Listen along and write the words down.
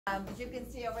As you can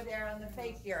see over there on the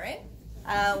fake urine,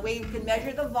 we can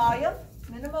measure the volume.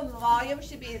 Minimum volume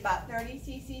should be about 30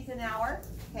 cc's an hour,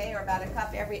 okay, or about a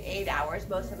cup every 8 hours.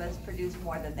 Most of us produce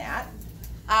more than that.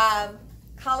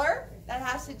 Color, that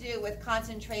has to do with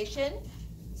concentration.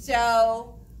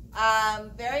 So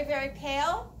very, very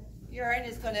pale urine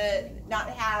is going to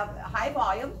not have a high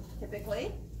volume,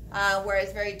 typically,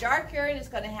 whereas very dark urine is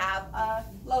going to have a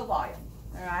low volume,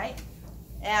 all right?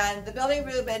 And the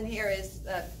bilirubin here is,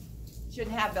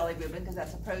 shouldn't have bilirubin because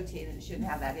that's a protein and it shouldn't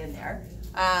have that in there.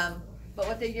 But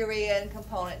with the urea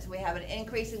components, we have an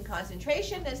increase in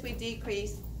concentration as we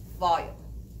decrease volume.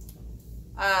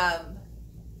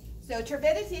 So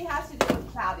turbidity has to do with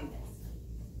cloudiness.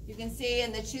 You can see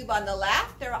in the tube on the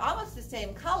left, they're almost the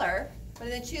same color, but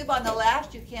in the tube on the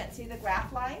left, you can't see the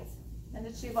graph lines, and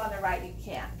the tube on the right, you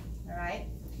can, all right?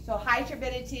 So high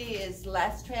turbidity is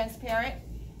less transparent.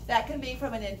 That can be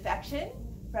from an infection,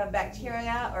 from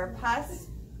bacteria or pus,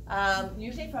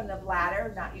 usually from the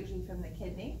bladder, not usually from the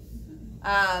kidney.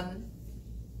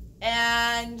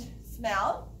 And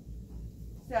smell.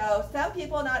 So some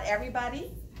people, not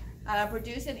everybody,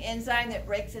 produce an enzyme that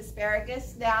breaks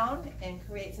asparagus down and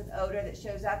creates an odor that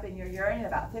shows up in your urine in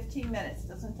about 15 minutes. It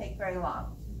doesn't take very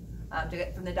long to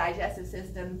get from the digestive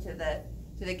system to the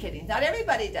kidneys. Not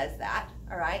everybody does that,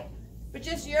 all right? But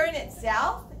just urine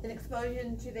itself, an exposure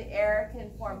to the air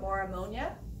can form more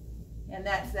ammonia. And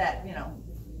that's that, you know,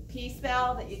 pee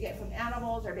smell that you get from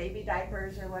animals or baby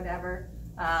diapers or whatever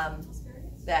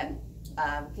that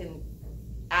can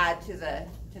add to the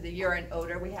urine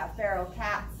odor. We have feral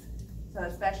cats, so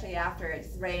especially after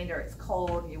it's rained or it's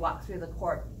cold, you walk through the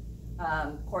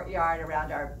courtyard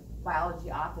around our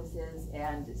biology offices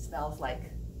and it smells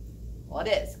like, well, it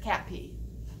is cat pee.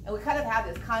 And we kind of have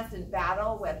this constant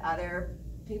battle with other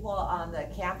people on the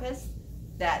campus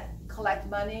that collect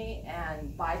money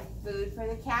and buy food for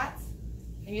the cats.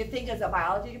 And you'd think as a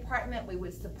biology department we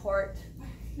would support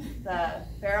the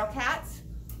feral cats.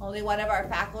 Only one of our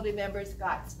faculty members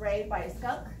got sprayed by a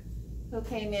skunk who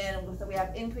came in, and so we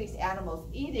have increased animals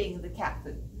eating the cat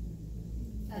food.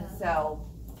 And so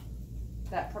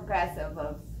that progressive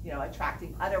of, you know,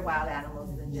 attracting other wild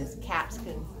animals than just cats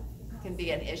can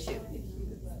be an issue.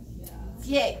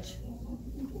 pH.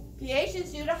 pH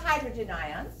is due to hydrogen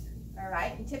ions, all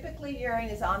right? And typically urine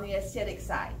is on the acidic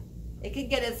side. It can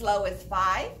get as low as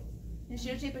 5. It's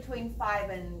usually between 5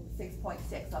 and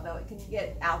 6.6, although it can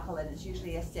get alkaline. It's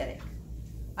usually acidic.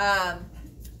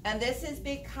 And this is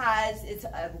because it's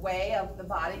a way of the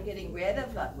body getting rid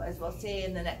of, as we'll see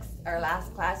in our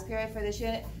last class period for this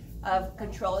unit, of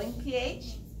controlling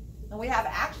pH. And we have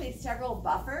actually several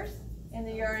buffers in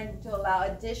the urine to allow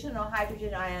additional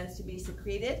hydrogen ions to be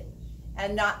secreted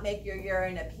and not make your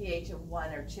urine a pH of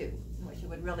 1 or 2, which it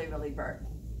would really, really burn,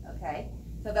 okay?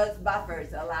 So those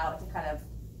buffers allow it to kind of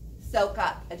soak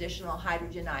up additional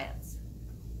hydrogen ions.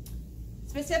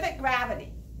 Specific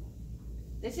gravity.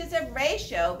 This is a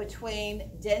ratio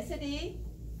between density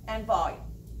and volume.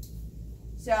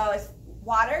 So it's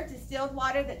water, distilled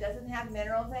water that doesn't have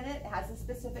minerals in it, has a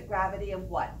specific gravity of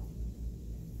 1.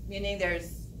 Meaning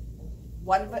there's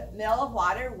 1 ml of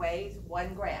water weighs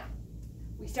 1 gram.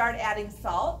 We start adding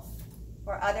salts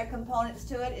or other components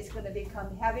to it, it's going to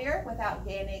become heavier without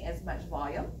gaining as much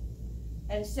volume.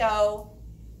 And so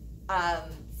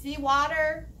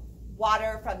seawater,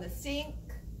 water from the sink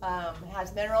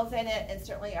has minerals in it, and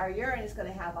certainly our urine is going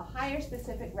to have a higher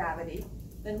specific gravity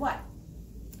than what?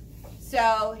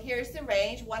 So here's the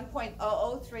range,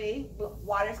 1.003.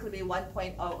 Water is going to be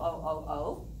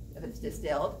 1.0000 if it's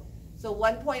distilled. So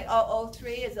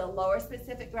 1.003 is a lower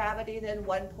specific gravity than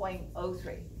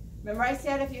 1.03. Remember I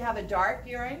said if you have a dark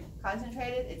urine,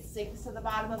 concentrated, it sinks to the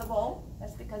bottom of the bowl.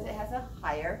 That's because it has a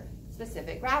higher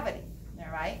specific gravity,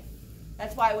 all right?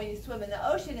 That's why when you swim in the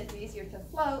ocean, it's easier to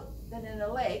float than in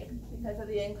a lake because of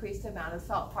the increased amount of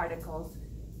salt particles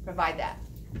provide that.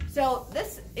 So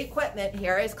this equipment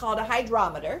here is called a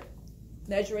hydrometer,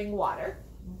 measuring water,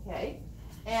 okay?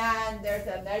 And there's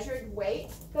a measured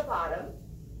weight at the bottom.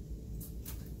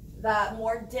 The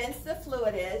more dense the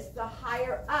fluid is, the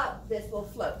higher up this will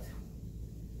float.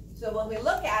 So when we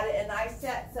look at it, and I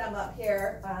set some up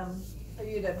here for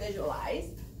you to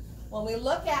visualize, when we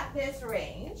look at this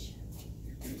range,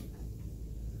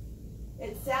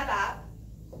 it's set up.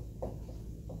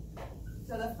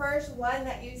 So the first one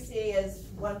that you see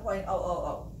is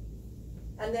 1.000.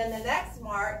 And then the next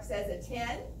mark says a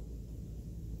 10.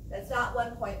 That's not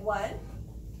 1.1.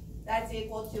 That's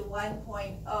equal to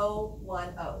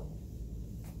 1.010.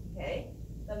 Okay?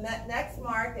 The next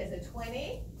mark is a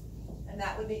 20, and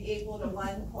that would be equal to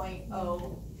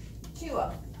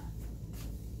 1.020.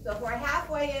 So if we're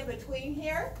halfway in between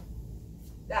here,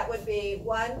 that would be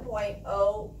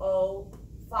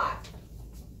 1.005.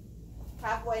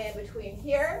 Halfway in between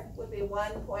here would be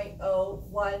 1.015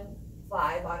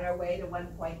 on our way to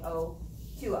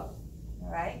 1.020. All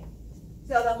right?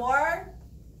 So the more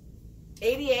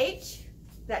ADH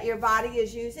that your body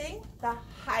is using, the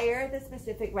higher the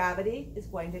specific gravity is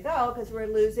going to go because we're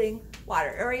losing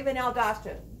water, or even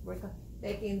aldosterone. We're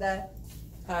making the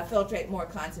filtrate more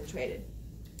concentrated.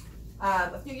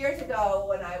 A few years ago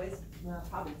when I was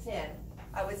probably 10,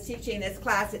 I was teaching this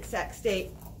class at Sac State,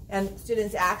 and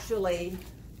students actually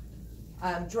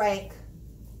drank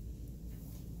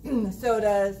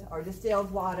sodas or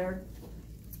distilled water.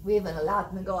 We even allowed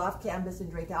them to go off campus and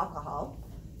drink alcohol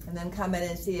and then come in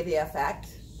and see the effect.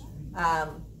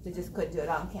 They just couldn't do it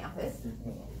on campus.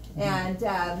 And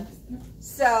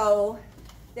so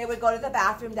they would go to the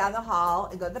bathroom down the hall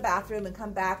and go to the bathroom and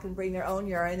come back and bring their own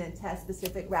urine and test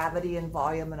specific gravity and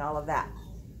volume and all of that.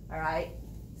 All right?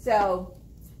 So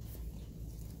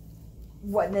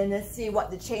then to see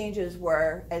what the changes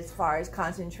were as far as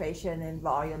concentration and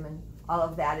volume and all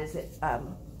of that as it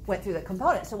went through the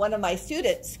components. So one of my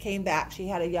students came back. She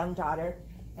had a young daughter,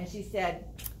 and she said,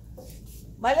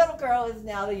 my little girl is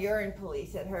now the urine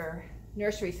police at her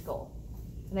nursery school.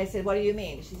 And I said, what do you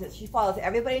mean? She said she follows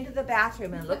everybody into the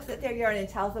bathroom and looks at their urine and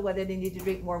tells them whether they need to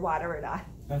drink more water or not.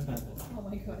 Oh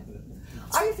my God.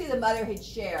 Obviously the mother had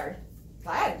shared.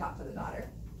 I had to talk to the daughter.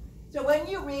 So when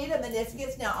you read a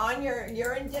meniscus, now on your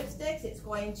urine dipsticks, it's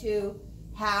going to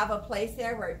have a place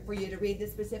there for you to read the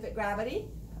specific gravity.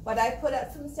 But I put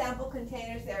up some sample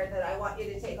containers there that I want you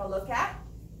to take a look at.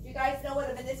 You guys know what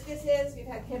a meniscus is? We've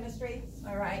had chemistry,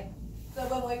 all right? So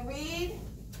when we read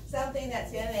something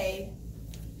that's in a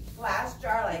glass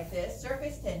jar like this,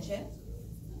 surface tension,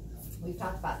 we've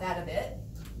talked about that a bit.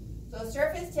 So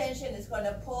surface tension is going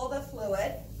to pull the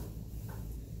fluid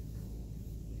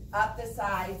up the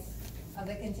sides of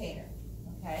the container,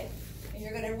 okay? And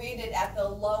you're going to read it at the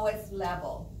lowest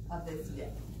level of this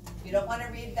dip. You don't want to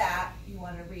read that, you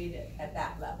want to read it at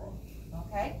that level,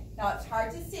 okay? Now it's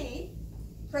hard to see.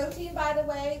 Protein, by the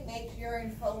way, makes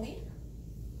urine foamy.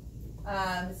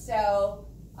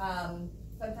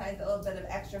 Sometimes a little bit of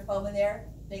extra foam in there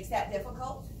makes that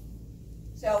difficult.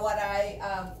 So what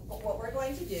we're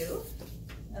going to do,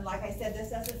 and like I said,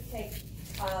 this doesn't take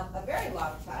a very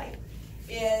long time,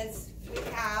 is we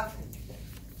have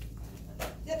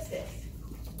dipsticks,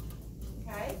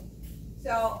 okay?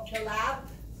 So the lab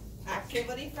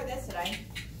activity for this, and I'm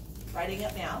writing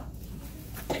up now,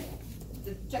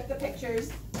 took the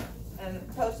pictures and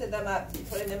posted them up,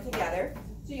 putting them together.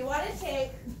 So you want to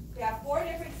take, we have 4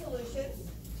 different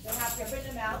solutions that have different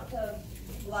amounts of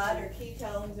blood or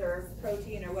ketones or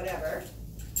protein or whatever,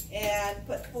 and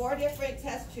put 4 different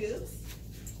test tubes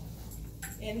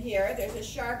in here. There's a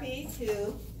Sharpie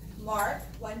to mark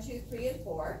 1, 2, 3, and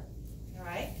 4, all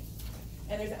right?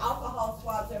 And there's alcohol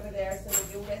swabs over there, so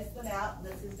when you rinse them out,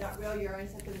 this is not real urine,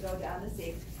 so it can go down the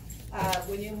sink.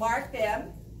 When you mark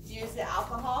them, use the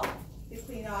alcohol to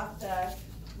clean off the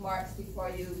marks before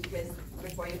you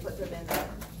put them in the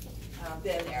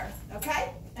bin there,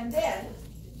 okay? And then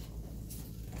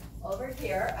over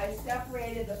here, I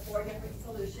separated the 4 different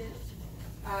solutions,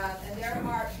 and they're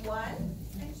marked 1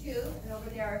 and 2, and over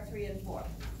there are 3 and 4.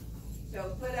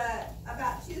 So put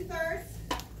about 2/3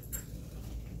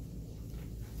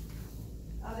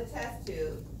 of the test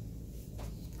tube.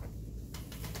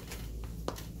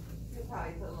 You'll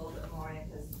probably put a little bit more in it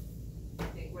because I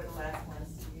think we're the last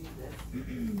ones to use this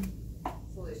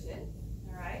solution.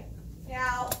 All right.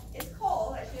 Now it's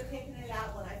cold. I should have taken it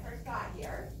out when I first got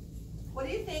here. What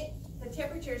do you think the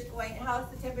temperature is going? How is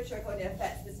the temperature going to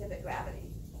affect specific gravity?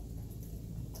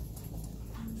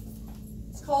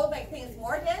 It's cold, make things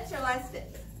more dense or less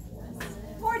dense?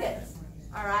 More dense.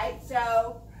 All right.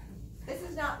 So this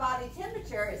is not body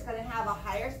temperature. It's going to have a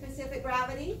higher specific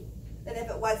gravity than if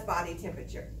it was body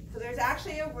temperature. So there's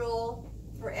actually a rule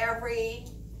for every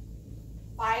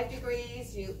 5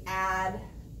 degrees, you add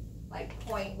like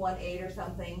 0.18 or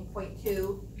something, 0.2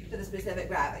 to the specific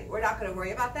gravity. We're not going to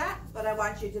worry about that, but I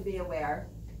want you to be aware,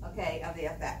 okay, of the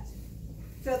effect.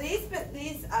 So these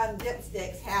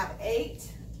dipsticks have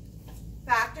 8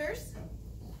 factors,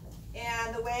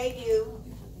 and the way you,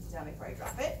 just down before I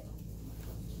drop it.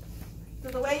 So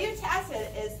the way you test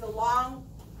it is the long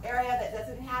area that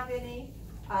doesn't have any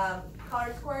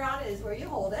colored square on it is where you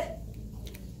hold it.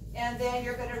 And then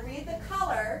you're going to read the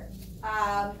color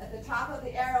at the top of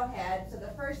the arrowhead. So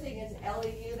the first thing is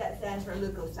LEU, that stands for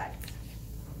leukocytes.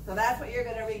 So that's what you're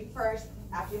going to read first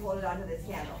after you hold it onto this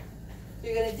handle. So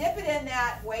you're going to dip it in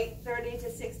that, wait 30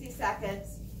 to 60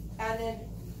 seconds, and then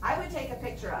I would take a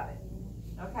picture of it,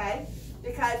 okay?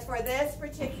 Because for this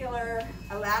particular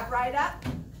lab write-up,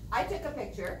 I took a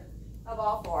picture of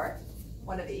all four,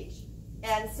 one of each.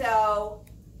 And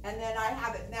then I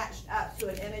have it matched up to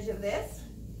an image of this.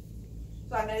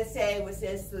 So I'm going to say, was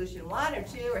this solution 1 or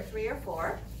 2 or 3 or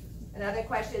 4? Another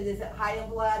question is it high in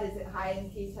blood? Is it high in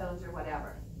ketones or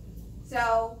whatever?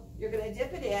 So you're going to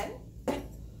dip it in.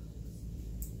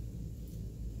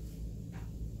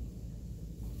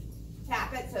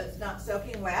 Tap it so it's not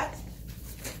soaking wet.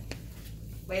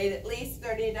 Wait at least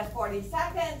 30 to 40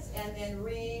 seconds and then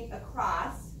read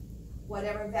across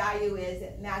whatever value is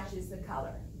that matches the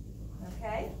color.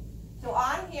 Okay? So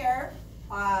on here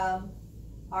are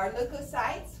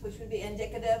leukocytes, which would be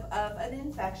indicative of an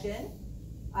infection.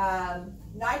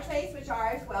 Nitrates, which are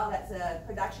as well, that's a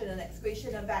production and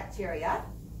excretion of bacteria.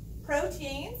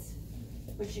 Proteins,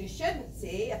 which you shouldn't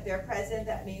see. If they're present,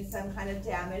 that means some kind of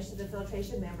damage to the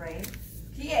filtration membrane.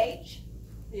 pH,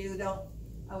 we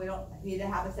don't need to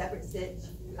have a separate stitch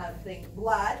thing.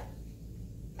 Blood.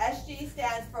 SG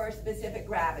stands for specific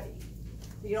gravity.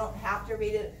 You don't have to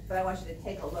read it, but I want you to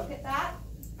take a look at that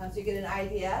so you get an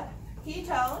idea.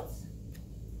 Ketones,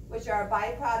 which are a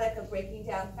byproduct of breaking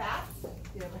down fats.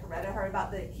 You ever read or heard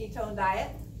about the ketone diet?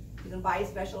 You can buy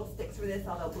special sticks for this,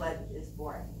 although blood is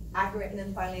for it. Accurate, and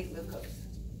then finally glucose.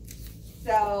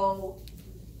 So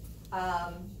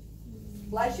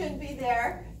blood shouldn't be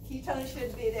there. Ketones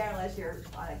shouldn't be there unless you're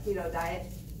on a keto diet.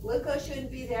 Glucose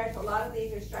shouldn't be there. So a lot of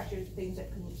these are structured things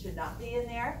that should not be in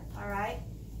there. All right,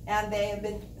 and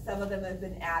some of them have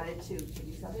been added to give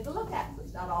you something to look at. So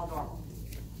it's not all normal.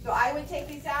 So I would take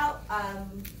these out.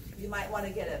 You might want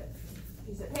to get a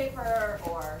piece of paper,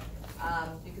 or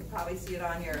you can probably see it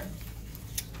on your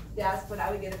desk, but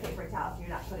I would get a paper towel so you're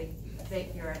not putting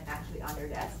fake urine actually on your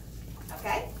desk.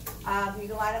 Okay? You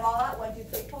can line them all up, 1, 2,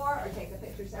 3, 4, or take a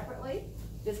picture separately.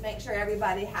 Just make sure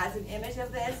everybody has an image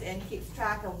of this and keeps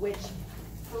track of which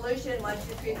solution 1, 2,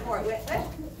 3, 4 it went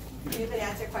with. You can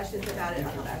answer questions about it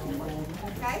on the back.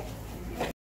 Okay?